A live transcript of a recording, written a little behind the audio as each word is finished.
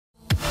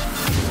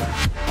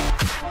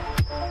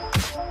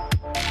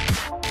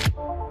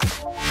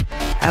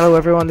Hello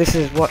everyone, this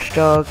is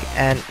Watchdog,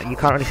 and you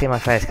can't really see my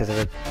face because of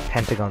the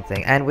pentagon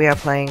thing, and we are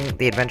playing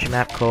the adventure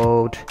map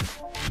called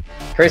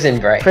Prison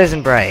Break.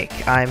 Prison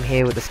Break. I'm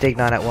here with the Stig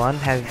 981.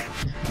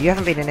 You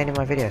haven't been in any of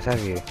my videos,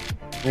 have you?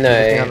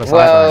 No,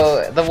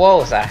 well, the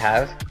walls I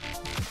have.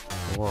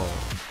 Whoa.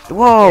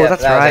 Whoa, Yeah,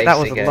 that's that was right, that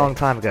was ages a ago. long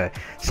time ago.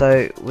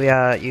 So, we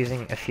are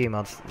using a few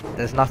mods.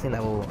 There's nothing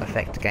that will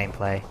affect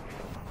gameplay.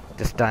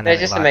 Just No, dynamic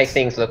just lights. to make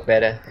things look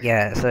better.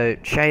 Yeah, so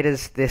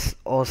shaders, this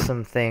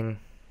awesome thing,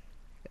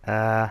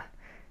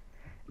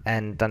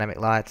 and dynamic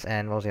lights,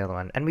 and what was the other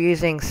one? And we're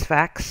using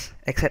Sphax,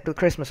 except the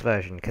Christmas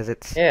version, because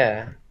it's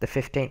Yeah. the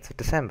 15th of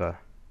December.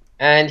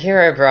 And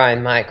Hero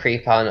Brian might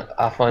creep on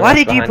up on Why us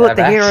did you behind put our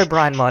the back. Hero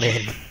Brian mod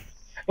in?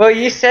 Well,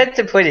 you said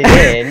to put it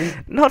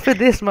in. Not for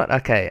this mod.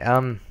 Okay,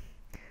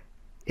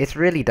 it's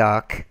really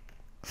dark,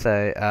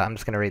 so I'm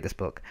just gonna read this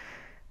book.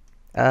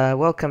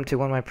 Welcome to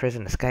One My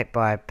Prison, escape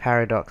by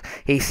Paradox.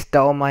 He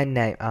stole my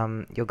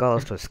name. Your goal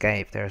is to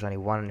escape. There is only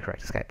one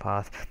correct escape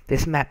path.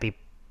 This map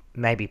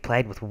may be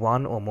played with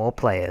one or more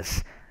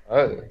players.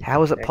 Oh.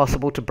 How is it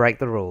possible to break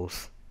the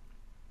rules?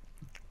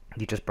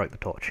 You just broke the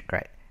torch.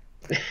 Great.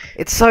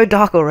 It's so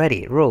dark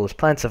already. Rules.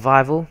 Plan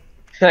survival.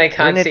 I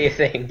can't see a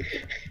thing.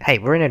 Hey,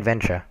 we're in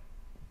adventure.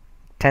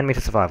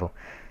 10-meter survival.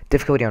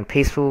 Difficulty on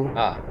peaceful.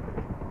 Ah.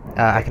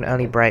 I can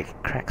only break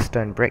cracked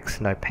stone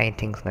bricks. No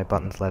paintings, no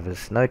buttons,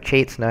 levers. No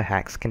cheats, no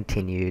hacks.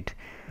 Continued.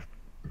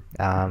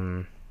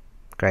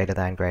 Greater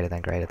than.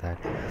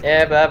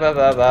 Yeah, blah blah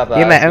blah blah blah.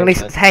 You may only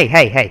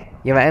hey.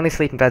 You may only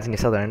sleep in beds in your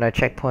cell. There are no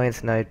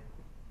checkpoints. No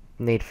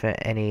need for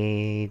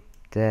any.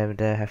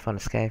 Have fun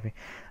escaping.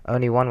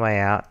 Only one way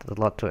out. There's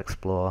a lot to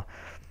explore.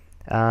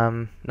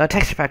 No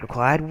texture pack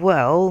required.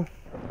 Well,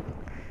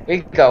 We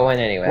got one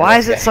anyway. why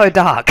let's is it go. so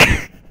dark?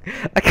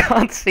 I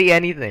can't see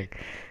anything.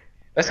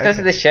 That's because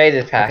of the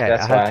shaded pack. Okay,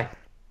 that's I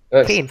why.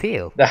 Oops. Key and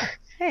Peel.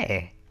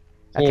 Hey.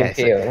 Key and Okay.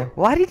 So Peele.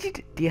 why did you?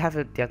 Do you have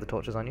the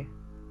torches on you?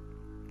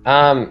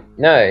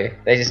 No,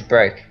 they just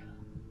broke.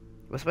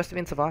 We're supposed to be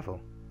in survival.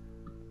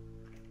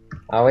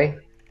 Are we?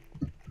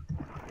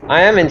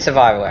 I am in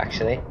survival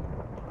actually.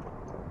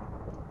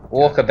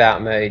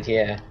 Walkabout mode,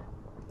 yeah.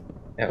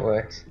 That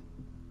works.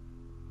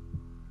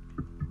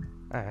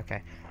 Oh,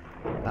 okay.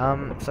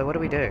 So what do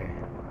we do?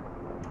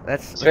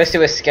 Let's Supposed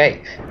to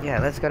escape. yeah,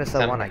 let's go to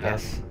cell 1, I Somehow.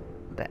 guess.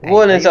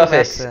 Warden's Are you about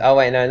office. to- Oh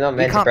wait, no, not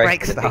meant to can't break,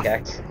 break the stuff.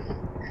 pickaxe.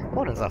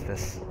 Warden's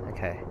office.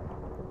 Okay.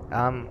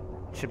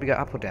 Should we go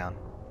up or down?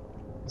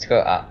 Let's go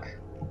up.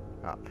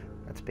 Up.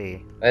 Let's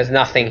be There's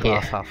nothing here.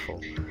 glass half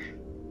full.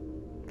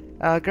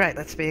 Great.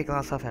 Let's be a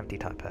glass half empty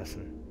type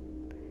person.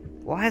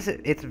 Why is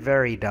it? It's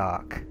very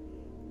dark.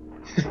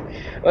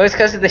 Well, it's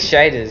because of the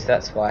shaders.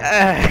 That's why.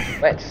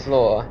 Wet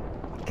floor.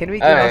 Can we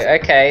give Oh,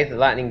 us? okay. The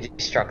lightning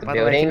just struck the By the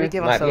way, can building. we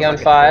give Might be ourselves, on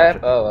like, a fire.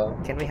 torch? Oh well.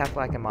 Can we have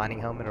like a mining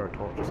helmet or a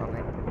torch or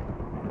something?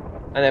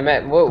 And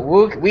then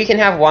we can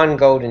have one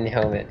golden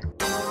helmet.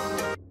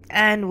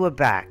 And we're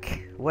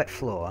back. Wet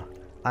floor.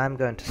 I'm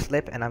going to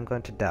slip and I'm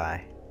going to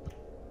die.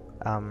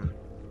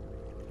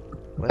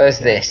 What's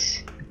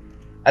this?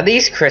 Are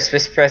these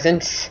Christmas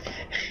presents?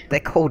 They're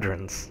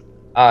cauldrons.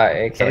 Oh,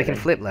 okay. So we can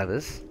then. flip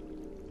levers,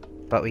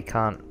 but we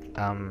can't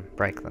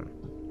break them.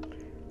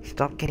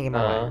 Stop getting in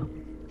my way.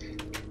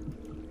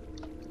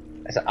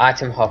 There's an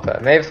item hopper.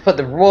 Maybe put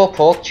the raw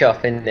pork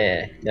chop in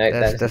there. No,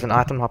 There's an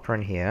item hopper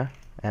in here.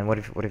 And what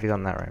have you got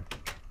in that room?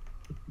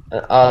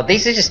 oh,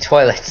 these are just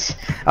toilets.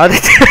 Oh,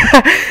 that's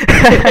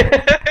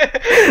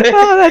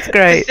oh, that's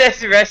great. It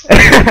says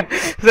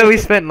restroom. So we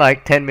spent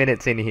like 10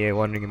 minutes in here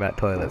wondering about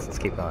toilets. Let's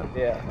keep going.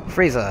 Yeah.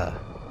 Freezer,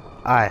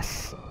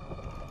 ice,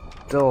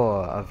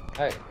 door of.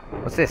 Oh,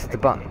 What's this? The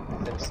button.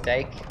 some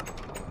steak.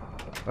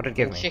 What did it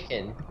give me?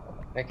 Chicken.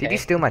 Okay. Did you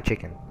steal my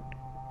chicken?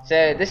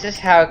 So this is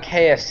how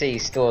KFC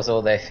stores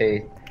all their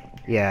food.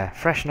 Yeah,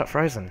 fresh, not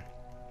frozen.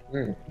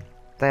 Mm.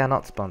 They are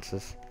not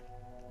sponsors.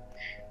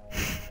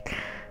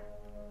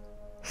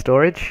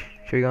 Storage?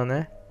 Should we go in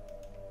there?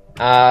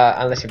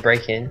 Unless you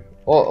break in,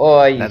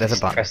 or you No, there's a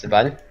just button. press the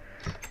button.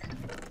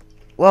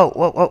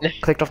 Whoa!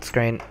 Clicked off the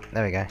screen.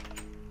 There we go.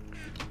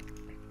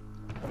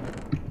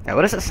 Now,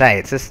 what does it say?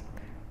 It says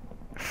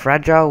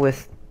fragile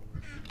with.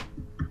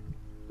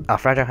 Oh,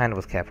 fragile handle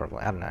with care, probably.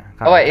 I don't know. Can't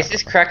Oh wait, read is that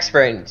this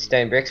properly. crack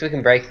stone bricks? We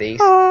can break these.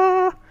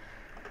 Ah!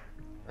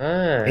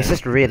 Ah. It's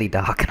just really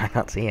dark and I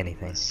can't see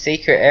anything.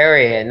 Secret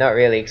area, not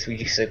really, because we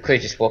just could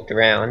have just walked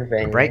around. But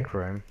anyway. Break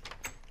room.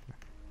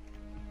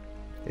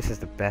 This is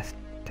the best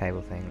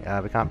table thing.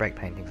 We can't break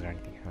paintings or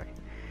anything.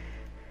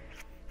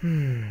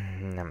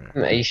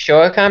 Are you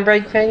sure I can't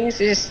break paintings?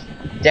 It's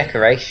just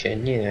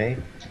decoration, you know.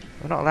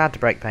 We're not allowed to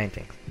break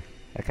paintings.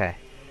 Okay.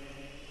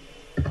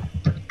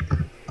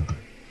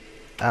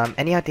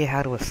 Any idea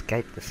how to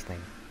escape this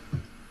thing?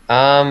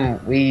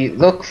 We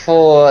look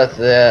for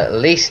the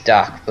least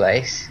dark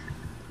place,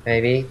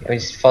 maybe, and we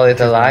just follow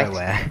the light.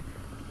 Nowhere.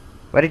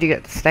 Where did you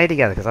get? Stay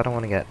together, because I don't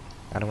want to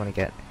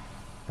get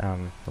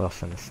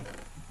lost in this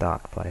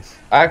dark place.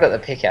 I got the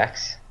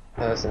pickaxe.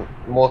 There's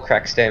more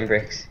cracked stone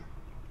bricks.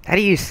 How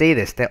do you see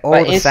this? They're all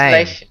But the same.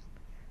 installation.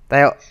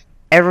 They are.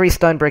 Every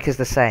stone brick is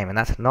the same, and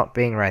that's not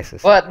being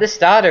racist. Well, at the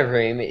starter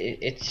room,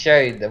 it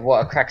showed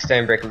what a cracked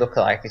stone brick looked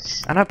like.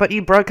 It's... I know, but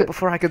you broke it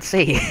before I could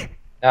see.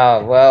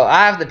 Oh, well,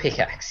 I have the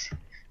pickaxe,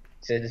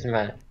 so it doesn't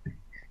matter.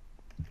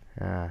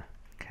 Ah,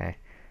 okay.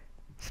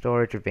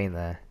 Storage have been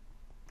there.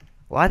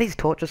 Why are these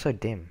torches so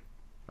dim?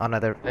 Oh no,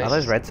 are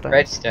those redstones?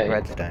 Redstone.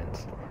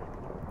 Redstones.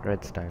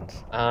 Redstones.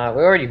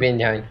 We've already been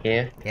down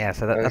here. Yeah,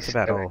 so that's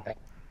about all.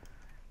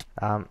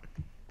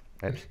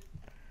 Oops.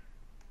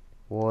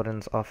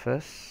 Warden's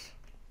office.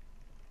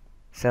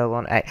 Cell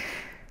 1A.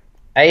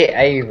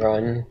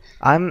 Aaron.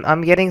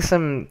 I'm getting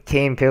some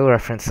Key and Peele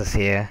references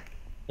here.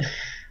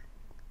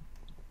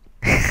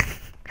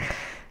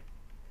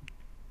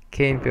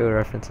 Key and Peele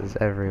references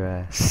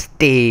everywhere.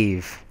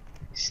 Steve.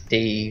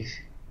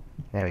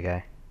 There we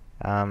go.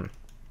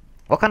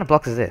 What kind of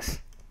blocks is this?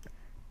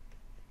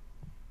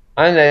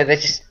 I don't know.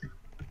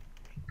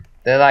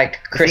 They're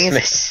like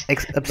Christmas.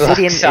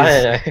 Obsidian blocks,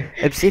 I don't know.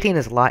 Obsidian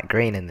is light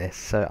green in this,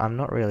 so I'm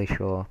not really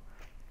sure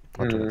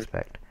what to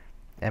expect.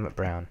 Emmett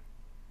Brown.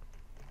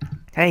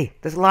 Hey,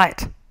 there's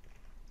light.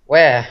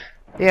 Where?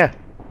 Yeah.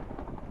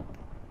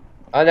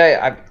 Oh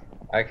no,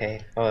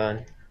 okay, hold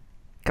on.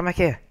 Come back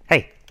here.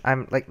 Hey,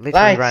 I'm like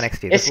literally right next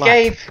to you. There's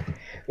Escape! light.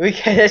 We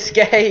can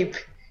escape!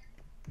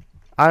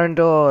 Iron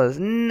doors.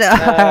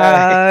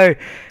 No!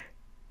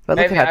 But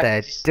look Maybe out I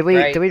there. could just Do we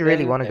break really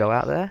them want to go and-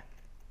 out there?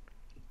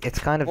 It's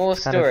kind of More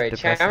it's kind of storage.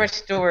 How depressing. much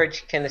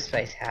storage can this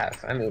place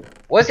have? I mean,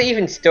 what's it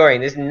even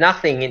storing? There's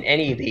nothing in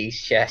any of these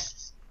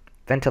chests.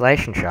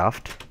 Ventilation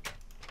shaft.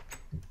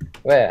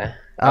 Where?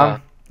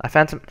 I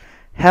found some.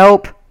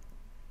 Help!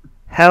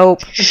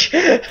 Help!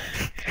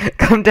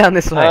 Come down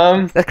this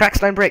way. There's cracked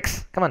stone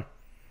bricks. Come on.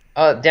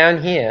 Oh,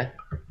 down here.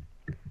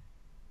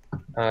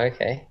 Oh,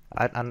 okay.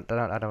 I don't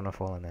want to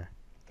fall in there.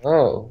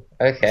 Oh,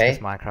 okay. Because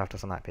Minecraft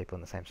doesn't like people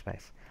in the same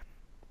space.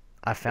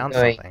 I found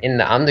Going something. in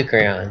the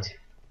underground.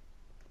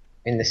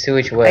 In the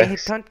sewage Hey,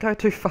 works. don't go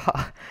too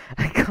far.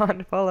 I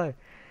can't follow.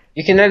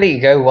 You can only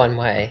go one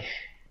way.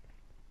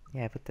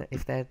 Yeah, but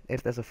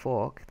if there's a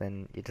fork,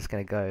 then you're just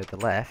gonna go the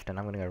left, and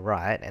I'm gonna go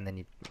right, and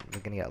then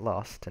we're gonna get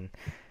lost. And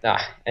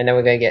And then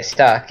we're gonna get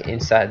stuck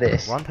inside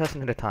this. one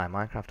person at a time.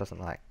 Minecraft doesn't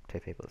like two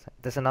people.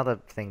 There's another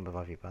thing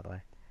above you, by the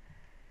way.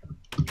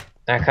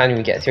 I can't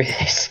even get through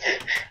this.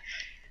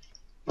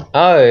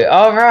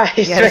 Oh, right.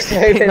 Yeah, Supposed to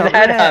there's open nothing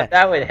that there. up.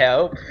 That would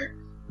help.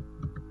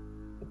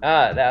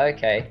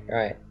 Okay,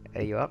 right.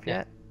 Are you up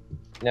yet?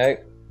 No,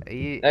 Are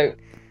you? no.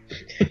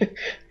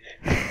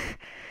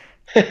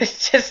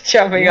 It's just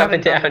jumping up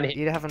and down.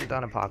 You haven't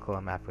done a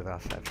parkour map with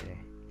us, have you?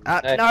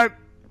 No. No.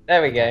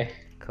 There we go.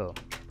 Cool.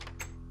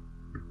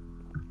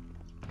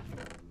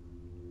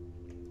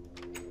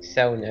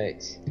 Cell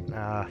notes.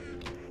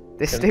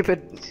 This Some-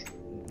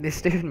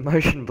 stupid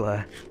motion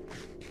blur.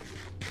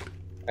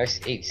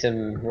 Let's eat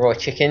some raw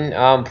chicken.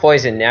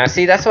 Poison now.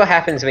 See, that's what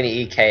happens when you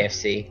eat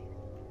KFC.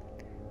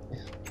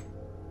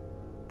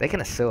 They're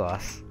gonna sue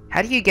us.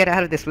 How do you get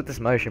out of this with this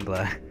motion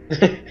blur?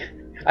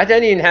 I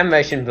don't even have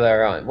motion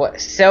blur on. What?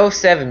 Cell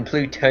 7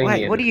 plutonium.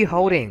 Wait, what are you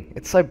holding?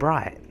 It's so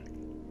bright.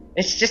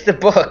 It's just a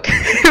book.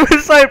 It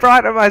was so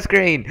bright on my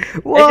screen. It's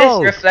just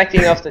Whoa!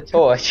 reflecting off the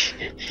torch.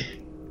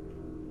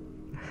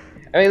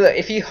 I mean, look,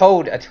 if you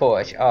hold a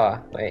torch. Oh,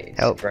 wait. it's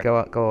Help!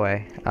 broke. Go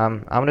away.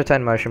 I'm gonna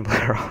turn motion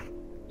blur off.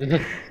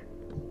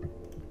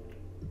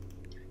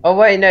 Oh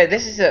wait, no.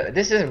 This is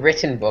a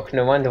written book.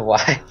 No wonder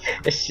why.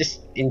 It's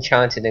just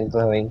enchanted and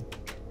glowing.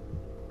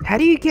 How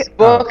do you get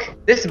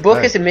This book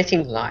Oh. is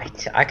emitting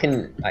light. I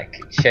can like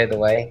show the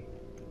way.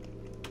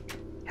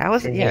 How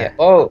is it? In Yeah. here.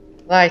 Oh,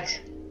 light.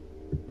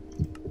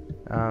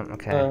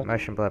 Okay.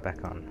 Motion blur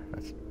back on.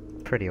 That's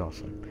pretty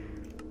awesome.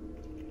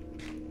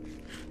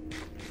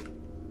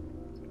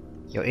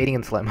 You're eating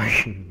in slow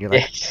motion. You're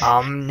like, Yes.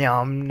 nom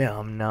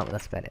nom.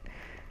 That's about it.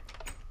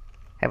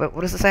 Hey, but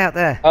what does it say out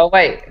there? Oh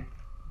wait.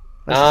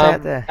 What does it say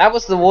out there? That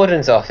was the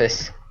warden's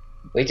office.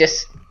 We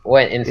just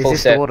went in Is full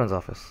this the circle. warden's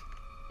office?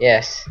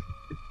 Yes.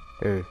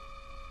 Ooh.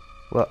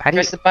 Well, how do you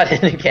Press the button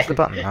press again. the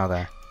button? Oh,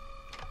 there.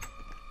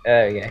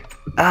 There we go.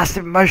 It's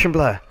the motion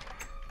blur.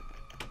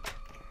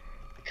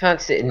 Can't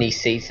sit in these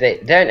seats. They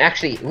don't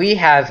actually. We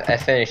have a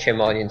furniture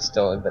mod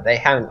installed, but they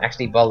haven't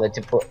actually bothered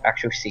to put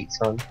actual seats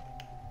on.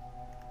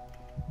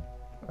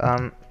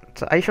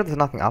 So are you sure there's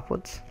nothing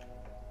upwards?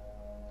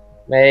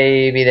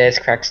 Maybe there's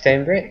cracked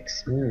stone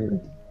bricks.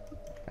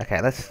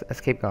 Okay, let's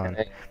keep going.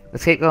 Okay.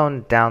 Let's keep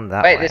going down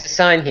that Wait, way. there's a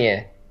sign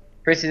here.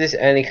 Prisoners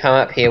only come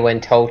up here when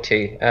told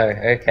to. Oh,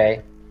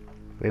 okay.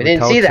 We I were didn't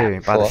told see that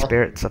to by the before.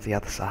 spirits of the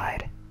other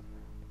side.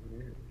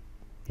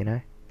 You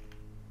know?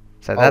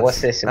 So Oh, what's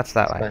this? that's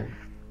that This way. one?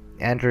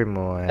 Andrew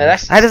Moore.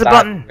 that's the Hey, there's a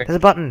start. button! There's a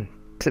button!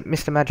 To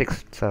Mr.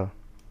 Magic's cell.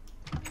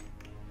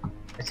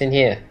 What's in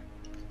here?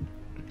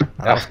 Oh,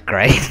 that was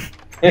great.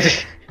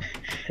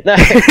 No.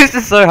 This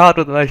is so hard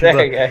with the motion There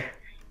blur. we go.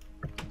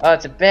 Oh,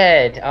 it's a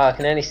bed. Oh, I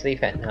can only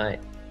sleep at night.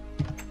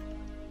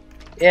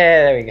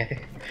 Yeah, there we go.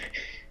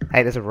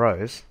 Hey, there's a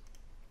rose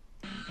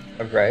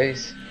A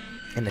rose?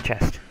 in the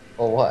chest.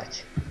 Or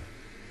what?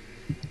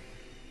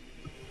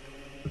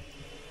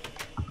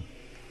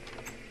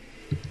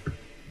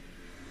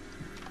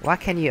 Why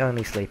can you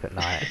only sleep at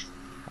night?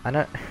 I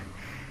know.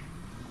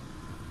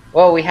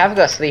 Well, we have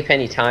got sleep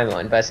any time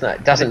on, but it's not.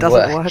 It doesn't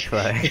work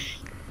though.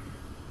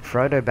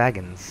 Frodo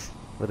Baggins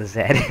with a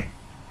Z.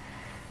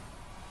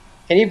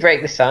 Can you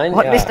break the sign?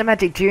 What, Yeah. Mr.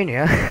 Magic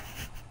Jr.?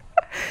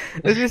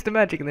 There's Mr.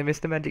 Magic and then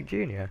Mr. Magic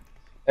Jr.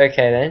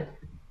 Okay then.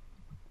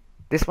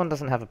 This one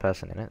doesn't have a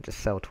person in it, just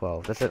cell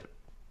 12. Does it?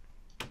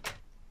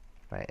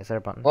 Wait, is there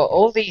a button? Well,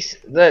 all these.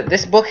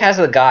 This book has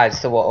the guides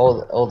to what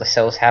all the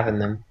cells have in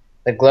them.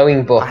 The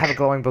glowing book. I have a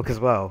glowing book as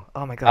well.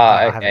 Oh my god, Oh,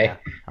 I have okay. it now.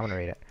 I want to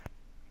read it.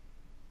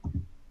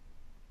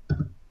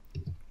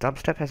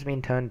 Dubstep has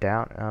been turned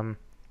down.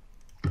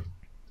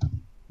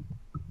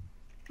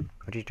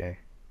 What'd you do?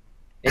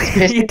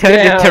 It's You turned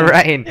it to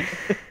rain.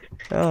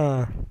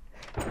 Oh.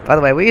 By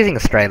the way, we're using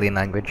Australian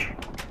language.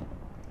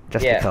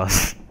 Just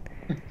because.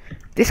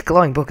 This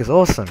glowing book is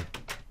awesome.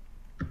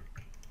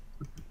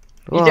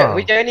 We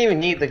don't even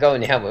need the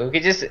golden helmet. We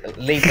could just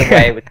lead the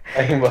way with the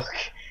glowing book.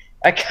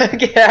 I can't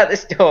get out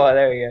this door.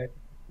 There we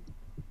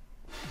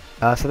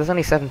go. So there's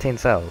only 17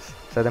 cells.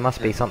 So there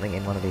must be something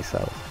in one of these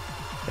cells.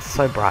 It's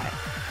so bright.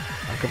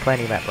 I'm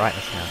complaining about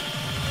brightness now.